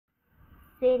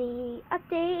City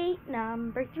update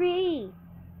number 3,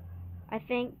 I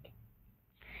think.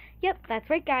 Yep, that's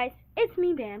right, guys. It's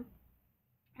me, Bam.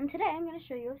 And today I'm going to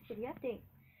show you a city update.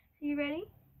 So you ready?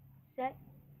 Set,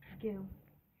 go.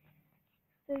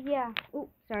 So yeah. Oh,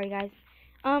 sorry, guys.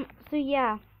 So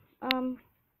yeah.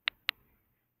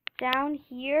 Down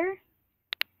here,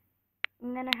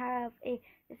 I'm going to have this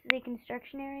is a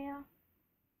construction area.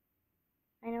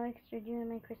 I know I started doing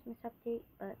my Christmas update,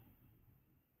 but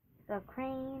it's got a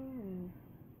crane and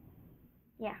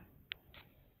yeah.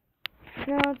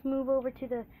 Now let's move over to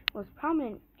the most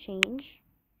prominent change,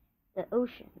 the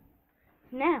ocean.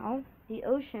 Now, the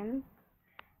ocean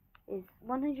is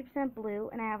 100% blue,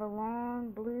 and I have a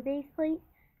long blue base plate,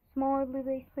 smaller blue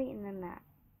base plate, and then that.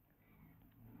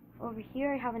 Over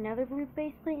here, I have another blue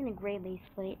base plate and a gray base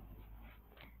plate.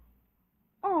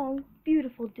 Oh,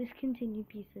 beautiful discontinued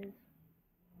pieces.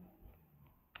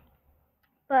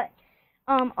 But,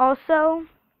 also,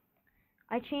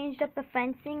 I changed up the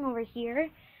fencing over here.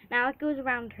 Now it goes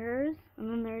around hers, and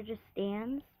then there are just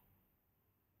stands.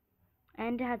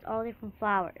 And it has all different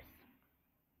flowers.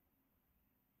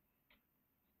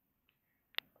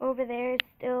 Over there is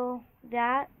still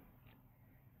that.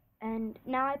 And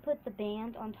now I put the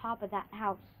band on top of that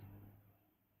house.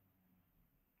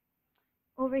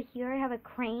 Over here I have a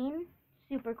crane,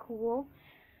 super cool.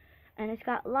 And it's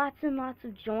got lots and lots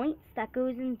of joints that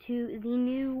goes into the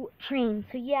new train.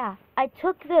 So yeah, I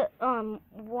took the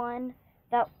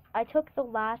I took the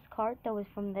last cart that was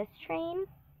from this train,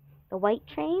 the white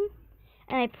train,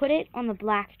 and I put it on the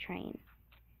black train.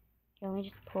 Here, let me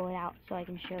just pull it out so I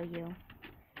can show you.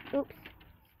 Oops,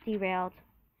 it's derailed.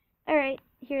 Alright,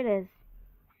 here it is.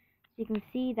 So you can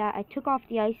see that I took off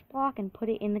the ice block and put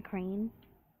it in the crane.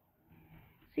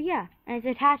 So yeah, and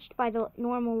it's attached by the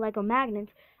normal Lego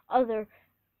magnets,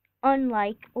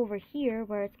 unlike over here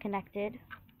where it's connected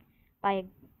by a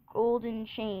golden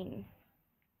chain.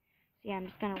 So yeah, I'm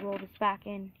just going to roll this back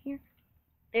in here.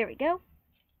 There we go.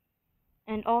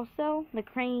 And also, the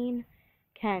crane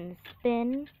can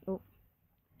spin. Oh.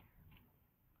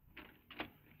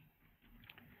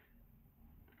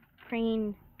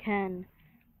 Crane can,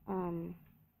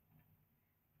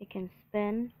 it can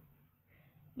spin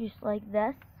just like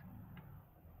this.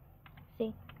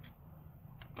 See?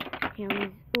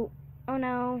 Here, oh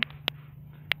no.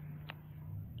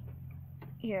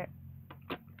 Here.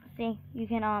 See, you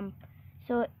can,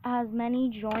 so it has many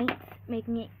joints,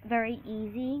 making it very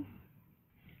easy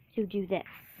to do this.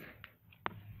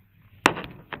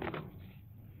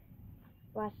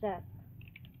 Watch this.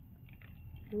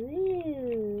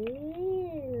 Ooh.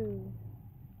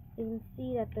 You can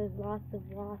see that there's lots of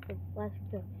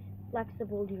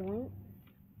flexible joints,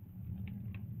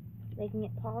 making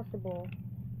it possible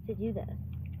to do this.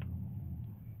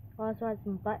 It also has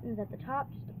some buttons at the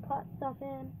top just to put stuff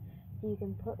in, so you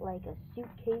can put like a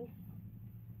suitcase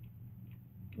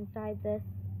inside this,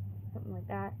 something like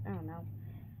that. I don't know,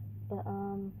 but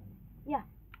yeah,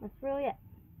 that's really it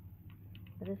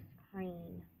for this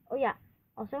crane. Oh yeah,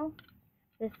 also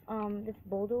this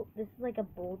is like a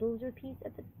bulldozer piece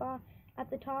at the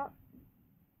top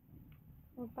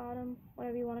or bottom,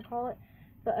 whatever you want to call it.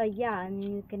 But yeah, and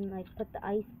you can like put the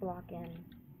ice block in.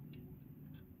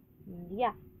 And,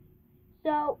 yeah.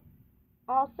 So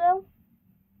also,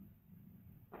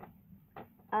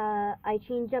 I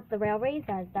changed up the railways,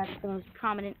 as that's the most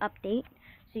prominent update.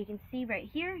 So you can see right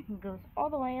here, it goes all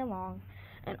the way along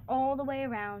and all the way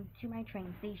around to my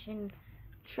train station.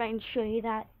 Try and show you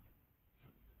that.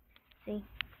 See,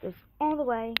 it goes all the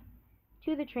way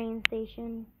to the train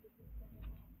station,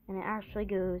 and it actually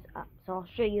goes up. So I'll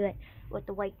show you it with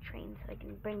the white train, so I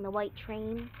can bring the white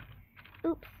train.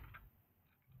 Oops.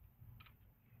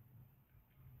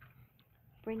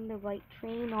 Bring the white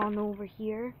train on over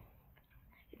here.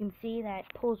 You can see that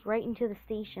it pulls right into the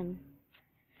station.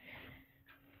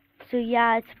 So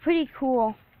yeah, it's pretty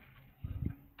cool.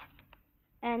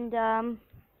 And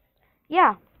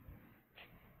yeah.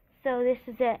 So this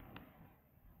is it.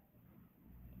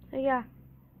 So yeah.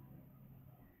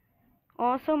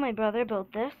 Also, my brother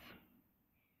built this,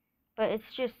 but it's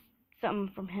just something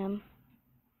from him.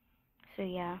 So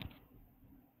yeah.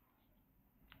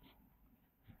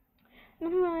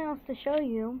 Nothing really else to show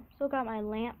you. Still got my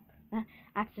lamp. That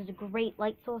acts as a great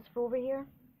light source for over here.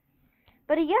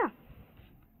 But yeah.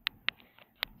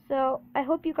 So I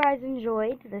hope you guys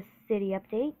enjoyed this city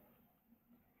update.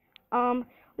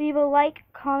 Leave a like,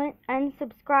 comment, and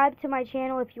subscribe to my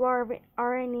channel if you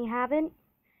already haven't.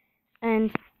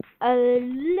 And I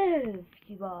love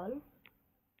you all.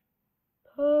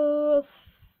 Puff.